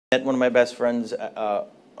Met one of my best friends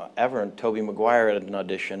ever, Tobey Maguire, at an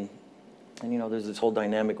audition. And you know, there's this whole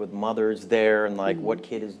dynamic with mothers there, and like what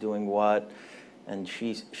kid is doing what. And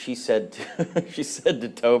she said she said to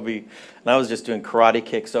Tobey, and I was just doing karate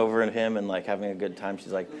kicks over at him and like having a good time.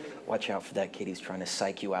 She's like, "Watch out for that kid. He's trying to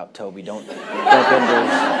psych you out, Tobey. Don't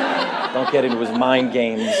get into his mind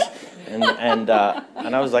games." And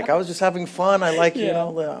I was like, I was just having fun. I like, you know,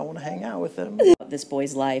 I want to hang out with him. This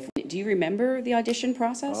boy's life. Do you remember the audition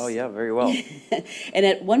process? Oh yeah, very well. And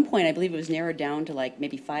at one point, I believe it was narrowed down to like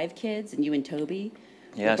maybe 5 kids, and you and Tobey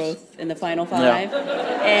were both in the final 5. Yeah.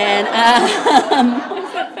 And why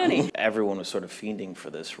is that funny? Everyone was sort of fiending for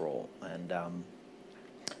this role, and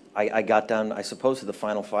I got down, I suppose, to the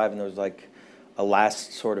final 5, and there was like a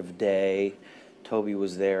last sort of day. Tobey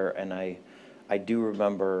was there, and I do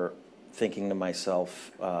remember thinking to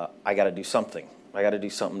myself, I got to do something. I got to do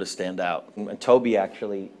something to stand out. And Tobey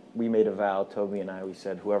actually, we made a vow, Tobey and I, we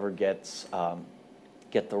said, whoever gets a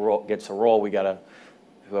role,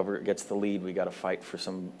 whoever gets the lead, we got to fight for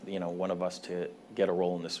one of us to get a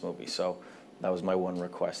role in this movie. So that was my one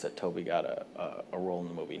request, that Tobey got a role in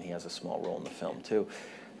the movie, and he has a small role in the film too.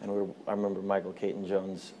 And I remember Michael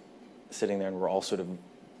Caton-Jones sitting there, and we're all sort of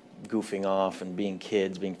goofing off and being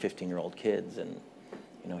kids, being 15-year-old kids, and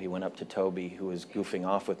you know, he went up to Tobey, who was goofing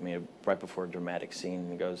off with me right before a dramatic scene,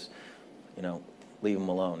 and he goes, you know, leave him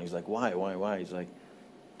alone. He's like, why? He's like,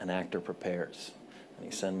 an actor prepares. And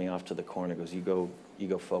he sent me off to the corner. He goes, you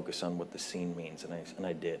go focus on what the scene means, and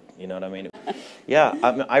I did. You know what I mean? Yeah,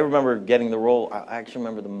 I remember getting the role. I actually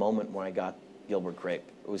remember the moment when I got Gilbert Grape.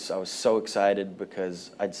 I was so excited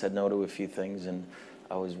because I'd said no to a few things, and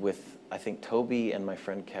I was with, I think Tobey and my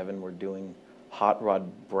friend Kevin were doing Hot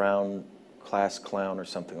Rod Brown Class Clown or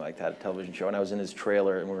something like that, a television show, and I was in his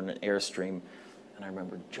trailer, and we were in an Airstream, and I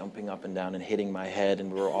remember jumping up and down and hitting my head,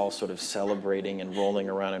 and we were all sort of celebrating and rolling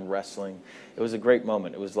around and wrestling. It was a great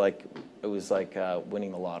moment. It was like winning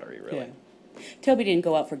the lottery, really. Yeah. Tobey didn't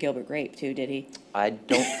go out for Gilbert Grape, too, did he? I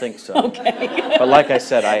don't think so. Okay. But like I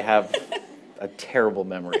said, I have a terrible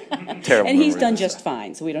memory. Terrible. And he's done just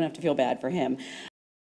fine, so we don't have to feel bad for him.